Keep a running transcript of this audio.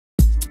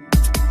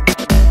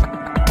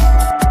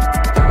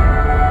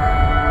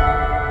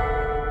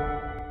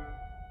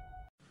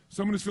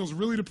Someone who feels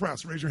really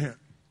depressed, raise your hand.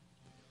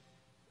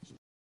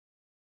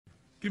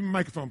 Give him a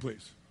microphone,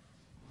 please.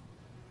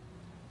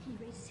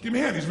 Give him a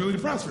hand. He's really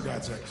depressed, for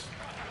God's sakes.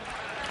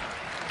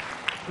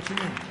 What's your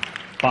name?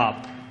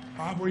 Bob.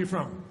 Bob, where are you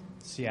from?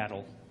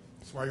 Seattle.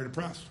 That's why you're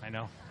depressed. I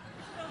know.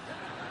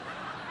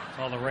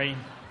 All the rain.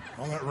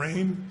 All that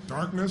rain,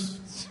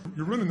 darkness.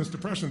 You're ruining this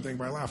depression thing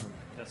by laughing.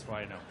 That's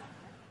why I know.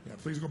 Yeah,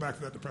 please go back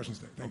to that depression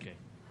state. Thank you.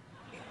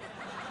 Okay.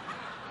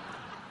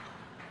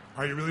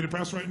 Are you really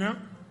depressed right now?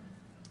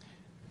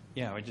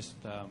 Yeah, I just,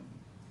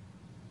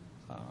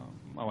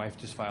 my wife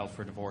just filed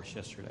for divorce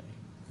yesterday.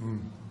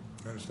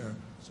 I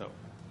understand. So.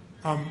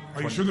 Are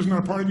you sure there's not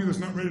a part of you that's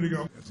not ready to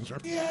go?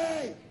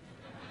 Yay!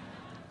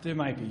 There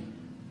might be.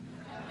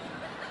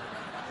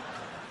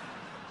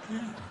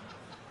 Yeah.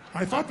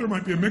 I thought there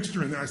might be a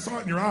mixture in there. I saw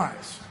it in your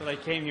eyes. That's what I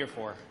came here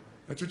for.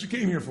 That's what you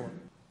came here for.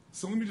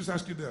 So let me just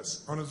ask you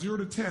this. On a 0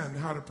 to 10,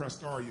 how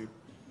depressed are you?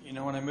 You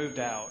know, when I moved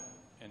out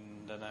and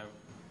then I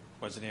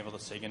wasn't able to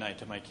say goodnight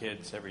to my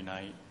kids every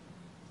night,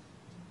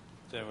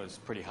 that was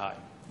pretty high.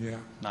 Yeah.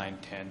 9,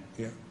 10.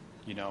 Yeah.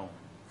 You know.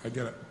 I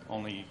get it.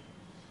 Only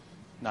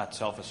not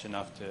selfish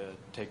enough to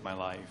take my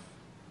life.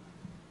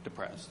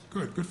 Depressed.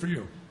 Good. Good for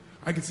you.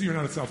 I can see you're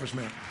not a selfish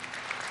man.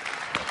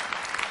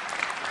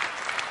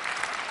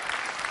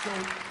 So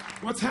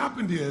what's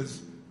happened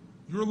is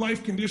your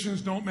life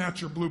conditions don't match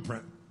your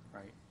blueprint.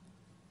 Right.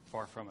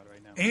 Far from it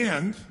right now.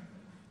 And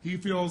he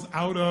feels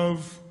out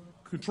of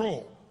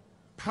control,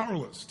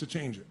 powerless to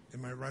change it.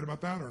 Am I right about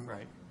that or no?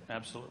 Right.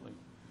 Absolutely.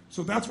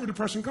 So that's where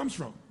depression comes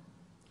from.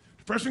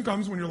 Depression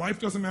comes when your life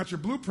doesn't match your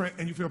blueprint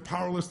and you feel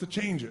powerless to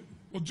change it.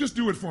 Well, just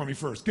do it for me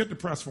first. Get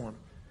depressed for me.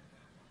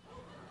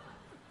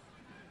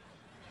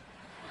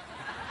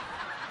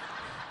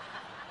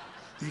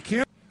 You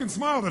can't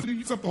smile to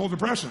eat up the whole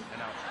depression. I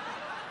know.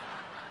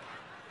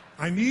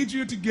 I need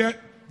you to get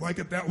like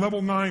at that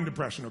level 9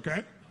 depression,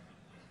 okay?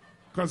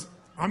 Because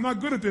I'm not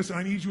good at this and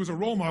I need you as a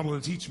role model to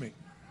teach me.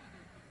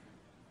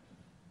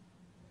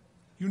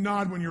 You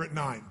nod when you're at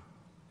 9.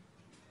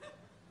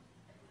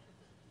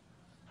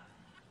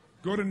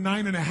 Go to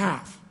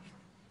 9.5.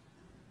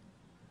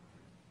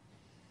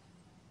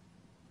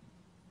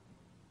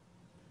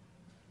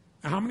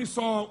 Now, how many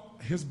saw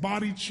his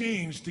body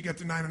change to get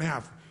to 9.5?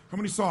 How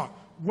many saw it?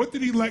 What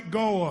did he let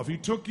go of? He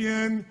took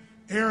in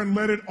air and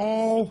let it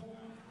all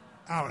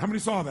out. How many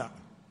saw that?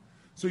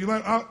 So you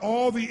let out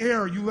all the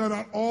air, you let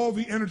out all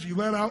the energy, you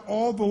let out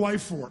all the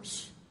life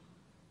force.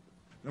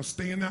 Now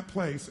stay in that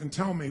place and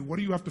tell me, what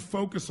do you have to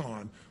focus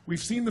on? We've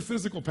seen the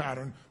physical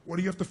pattern. What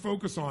do you have to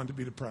focus on to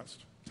be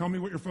depressed? Tell me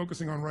what you're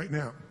focusing on right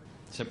now.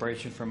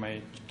 Separation from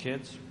my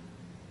kids.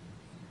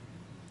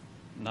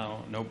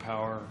 No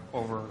power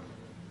over,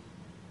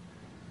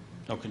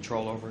 no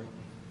control over it.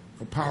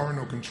 No power,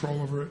 no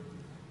control over it.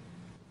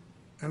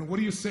 And what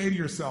do you say to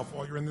yourself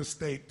while you're in this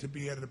state to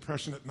be at a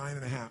depression at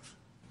 9.5?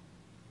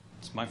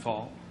 It's my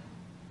fault.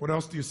 What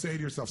else do you say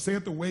to yourself? Say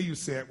it the way you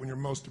say it when you're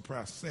most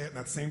depressed. Say it in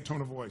that same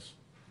tone of voice.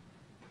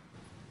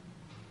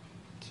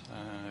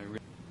 I really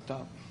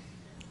up.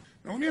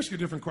 Now let me ask you a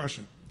different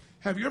question.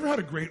 Have you ever had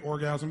a great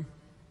orgasm?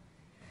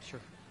 Sure.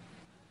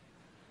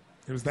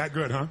 It was that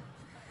good, huh?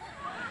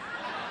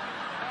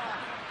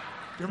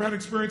 You ever had an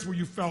experience where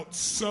you felt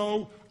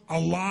so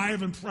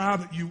alive and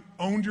proud that you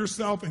owned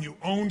yourself and you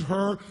owned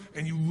her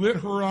and you lit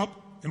her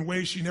up in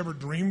ways she never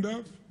dreamed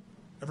of?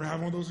 Ever have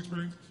one of those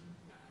experiences?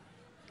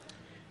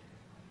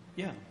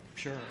 Yeah,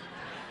 sure.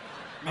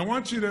 I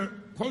want you to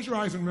close your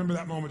eyes and remember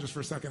that moment just for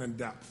a second in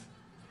depth.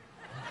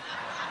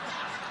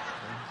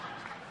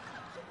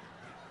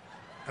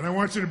 And I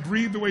want you to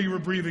breathe the way you were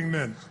breathing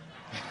then.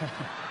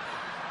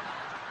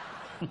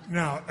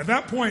 Now, at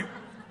that point,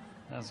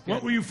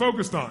 what were you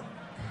focused on?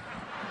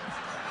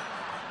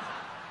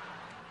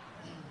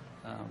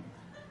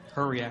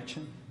 Her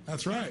reaction.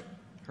 That's right.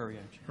 Her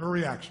reaction. Her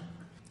reaction.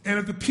 And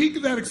at the peak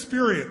of that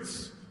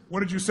experience, what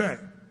did you say?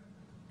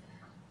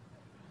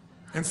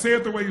 And say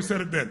it the way you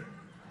said it then.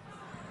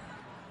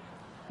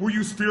 Were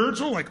you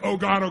spiritual? Like, oh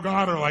God,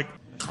 or like,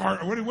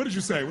 what did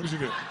you say? What did you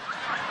do?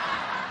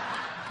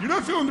 You're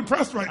not feeling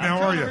depressed right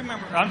now, are you?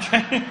 I'm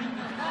trying.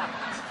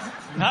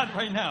 Not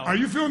right now. Are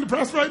you feeling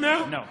depressed right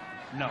now? No,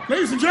 no.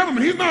 Ladies and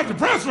gentlemen, he's not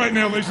depressed right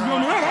now, ladies and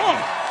gentlemen, not at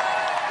all.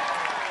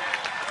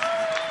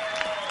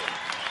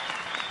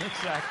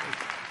 Exactly.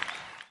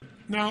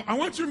 Now, I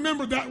want you to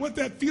remember that what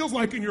that feels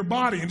like in your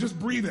body and just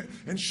breathe it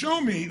and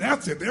show me.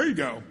 That's it. There you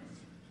go.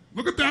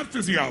 Look at that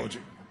physiology.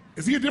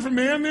 Is he a different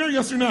man there?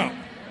 Yes or no?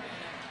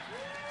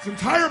 His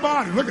entire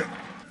body. Look at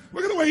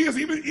the way he is.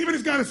 Even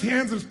he's got his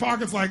hands in his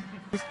pockets like,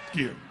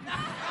 you.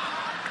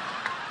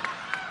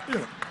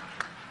 Yeah.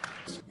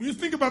 When you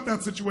think about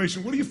that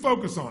situation, what do you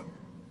focus on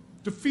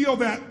to feel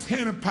that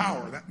 10 of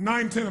power, that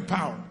 9, 10 of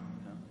power?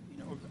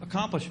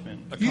 Accomplishment.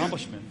 Yeah.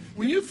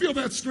 When you feel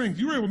that strength,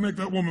 you were able to make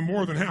that woman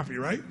more than happy,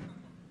 right?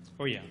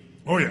 Oh, yeah.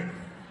 Oh, yeah.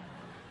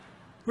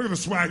 Look at the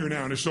swagger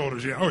now on his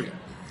shoulders. Yeah, oh, yeah.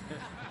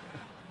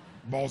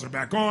 Balls are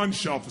back on.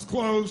 Shelf is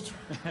closed.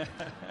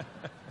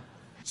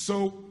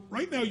 So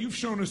right now you've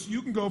shown us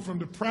you can go from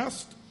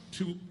depressed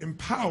to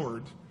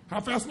empowered. How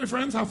fast, my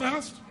friends? How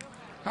fast?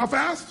 How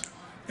fast?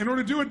 In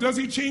order to do it, does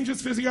he change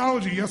his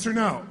physiology? Yes or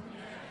no?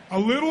 A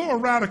little or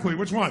radically?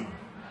 Which one?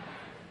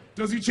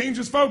 Does he change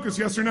his focus?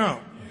 Yes or no?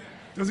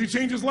 Does he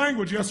change his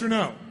language? Yes or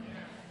no?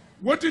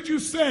 What did you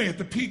say at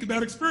the peak of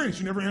that experience?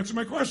 You never answered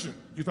my question.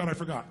 You thought I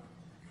forgot.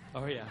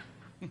 Oh, yeah.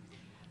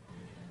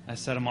 I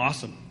said I'm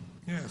awesome.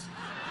 Yes.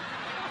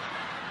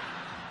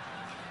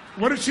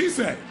 What did she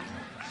say?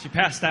 She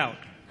passed out.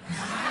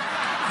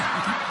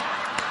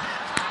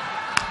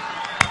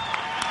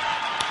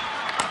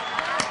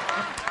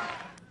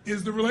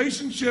 Is the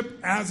relationship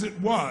as it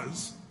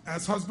was,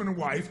 as husband and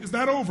wife, is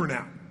that over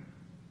now?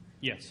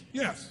 Yes.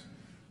 Yes.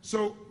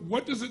 So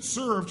what does it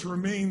serve to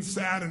remain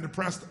sad and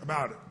depressed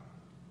about it?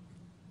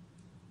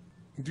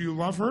 Do you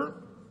love her?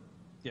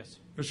 Yes.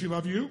 Does she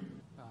love you?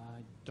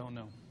 I don't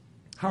know.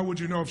 How would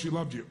you know if she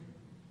loved you?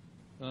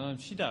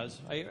 She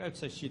does. I'd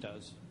say she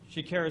does.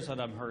 She cares that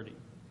I'm hurting.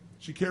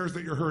 She cares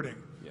that you're hurting.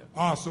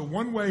 Yeah. So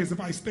one way is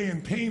if I stay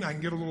in pain, I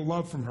can get a little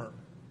love from her.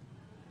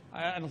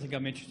 I don't think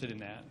I'm interested in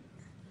that.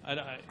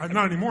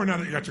 Not anymore, now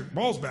that you got your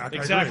balls back.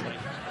 Exactly. I agree.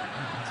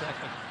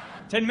 Exactly.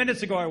 10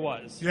 minutes ago I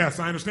was. Yes,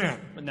 I understand.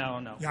 But now,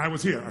 no. Yeah, I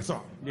was here. I saw.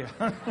 Yeah.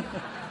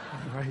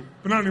 Right.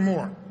 But not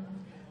anymore.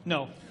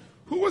 No.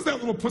 Who was that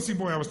little pussy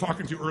boy I was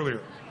talking to earlier?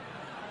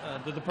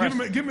 The depression.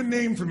 Give him a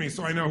name for me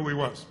so I know who he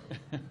was.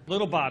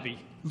 Little Bobby.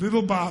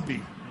 Little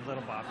Bobby.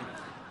 Little Bobby.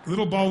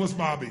 Little ballless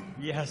Bobby.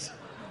 Yes.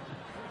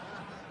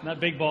 Not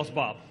Big Balls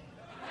Bob.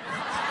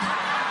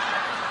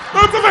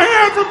 Let's have a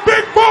hand for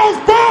Big Balls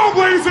Bob,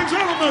 ladies and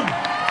gentlemen.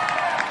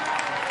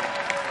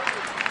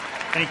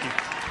 Thank you.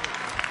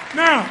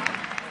 Now,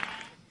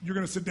 you're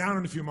going to sit down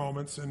in a few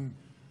moments and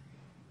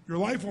your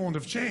life won't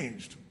have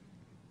changed.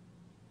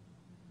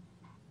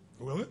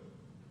 Will it?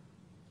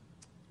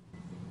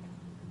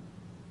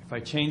 If I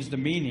change the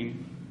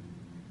meaning,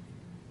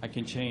 I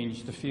can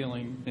change the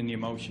feeling and the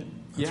emotion.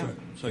 That's right.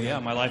 So yeah,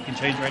 my life can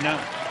change right now.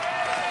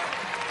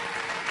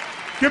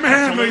 Give him a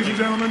hand, Absolutely. ladies and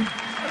gentlemen.